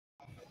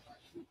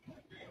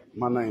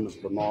My name is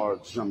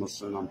Bernard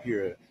Jemison. I'm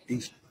here at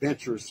East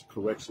Ventures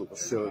Correctional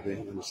Facility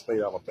in the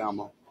state of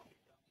Alabama,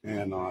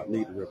 and I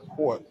need to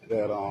report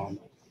that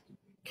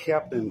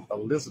Captain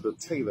Elizabeth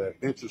Taylor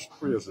at Ventures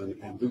Prison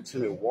and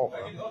Lieutenant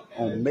Walker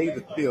on May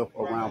the 5th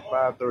around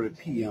 5:30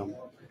 p.m.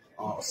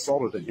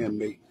 Assaulted the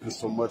inmate in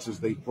so much as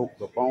they broke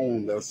the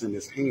bone that's in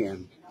his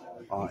hand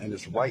and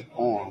his right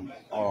arm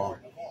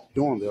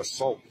during the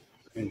assault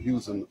and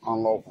using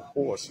unlawful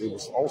force. It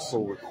was also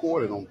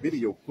recorded on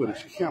video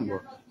footage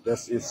camera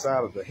that's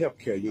inside of the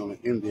healthcare unit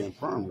in the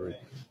infirmary.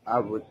 I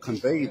would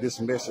convey this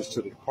message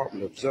to the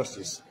Department of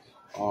Justice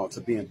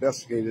to be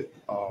investigated.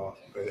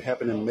 It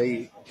happened in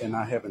May, and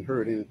I haven't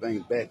heard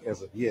anything back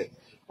as of yet.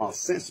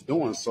 Since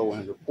doing so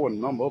and reporting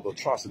a number of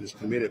atrocities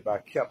committed by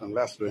Captain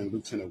Lassiter and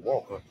Lieutenant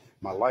Walker,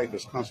 my life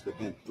has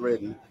constantly been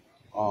threatened.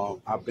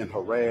 I've been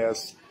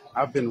harassed.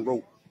 I've been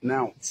wrote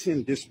now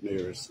 10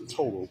 disciplinaries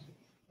total,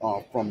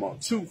 from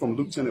 2 from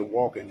Lieutenant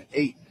Walker and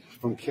 8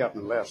 from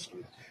Captain Lassiter.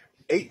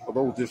 8 of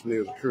those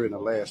disciplinaries occurred in the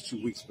last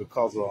 2 weeks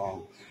because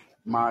of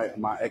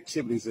my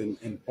activities in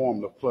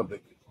informing the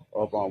public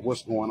of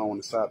what's going on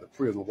inside the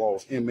prison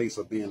walls. Inmates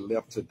are being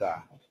left to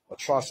die.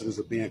 Atrocities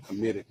are being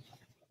committed,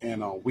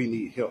 and we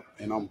need help.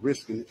 And I'm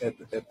risking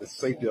at the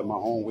safety of my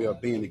own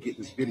well-being to get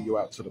this video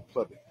out to the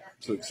public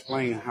to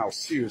explain how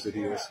serious it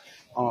is.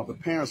 The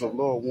parents of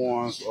loved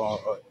ones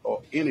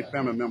or any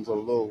family members of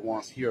loved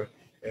ones here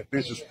at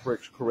Ventures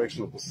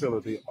Correctional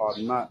Facility are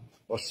not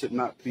or should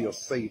not feel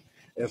safe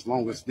as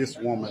long as this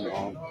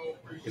woman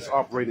is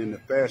operating in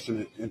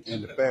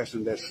the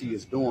fashion that she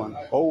is doing,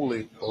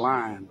 boldly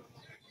lying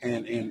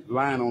and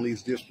lying on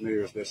these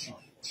disciplinaries that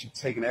she's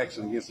taking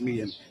action against me.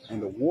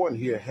 And the warden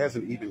here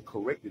hasn't even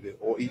corrected it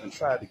or even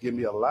tried to give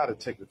me a lie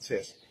detector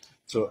test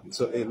to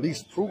at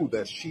least prove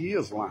that she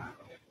is lying.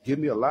 Give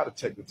me a lie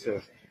detector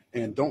test,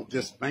 and don't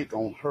just bank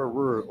on her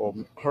word or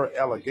her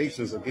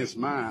allegations against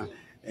mine,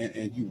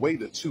 and you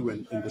wait or two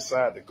and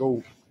decide to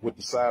go with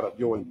the side of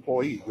your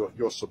employee,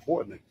 your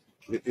subordinate.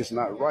 It's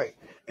not right.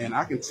 And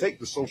I can take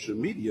the social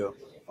media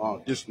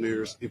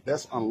disciplinaries if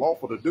that's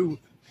unlawful to do,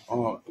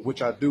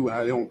 which I do,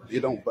 and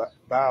it don't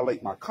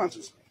violate my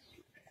conscience.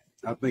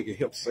 I think it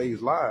helps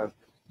save lives,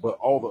 but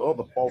all the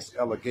other false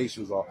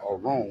allegations are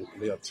wrong.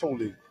 They are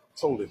totally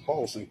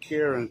false. And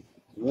Karen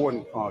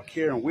Williams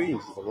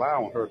is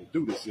allowing her to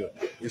do this here.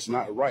 It's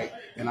not right,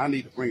 and I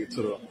need to bring it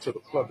to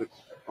the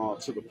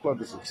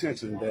public's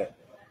attention that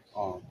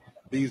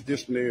these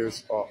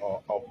disciplinaries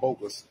are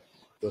bogus.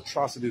 The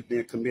atrocities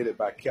being committed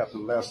by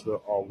Captain Lassiter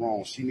are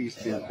wrong. She needs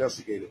to be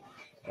investigated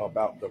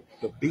about the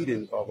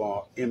beating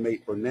of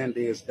inmate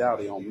Fernandez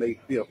Dowdy on May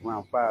 5th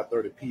around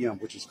 5:30 p.m.,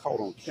 which is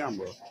caught on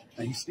camera.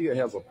 And he still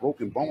has a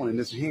broken bone in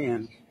his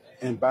hand.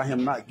 And by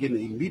him not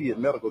getting immediate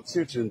medical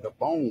attention, the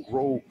bone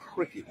grew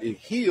crooked. It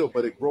healed,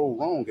 but it grew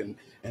wrong.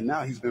 And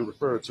now he's been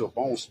referred to a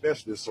bone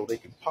specialist so they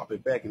can pop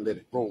it back and let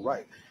it grow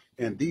right.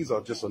 And these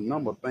are just a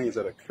number of things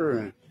that are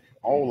occurring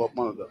all up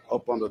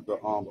under the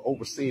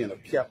overseeing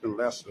of Captain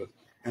Lassiter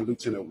and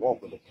Lieutenant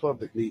Walker. The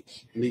public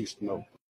needs to know.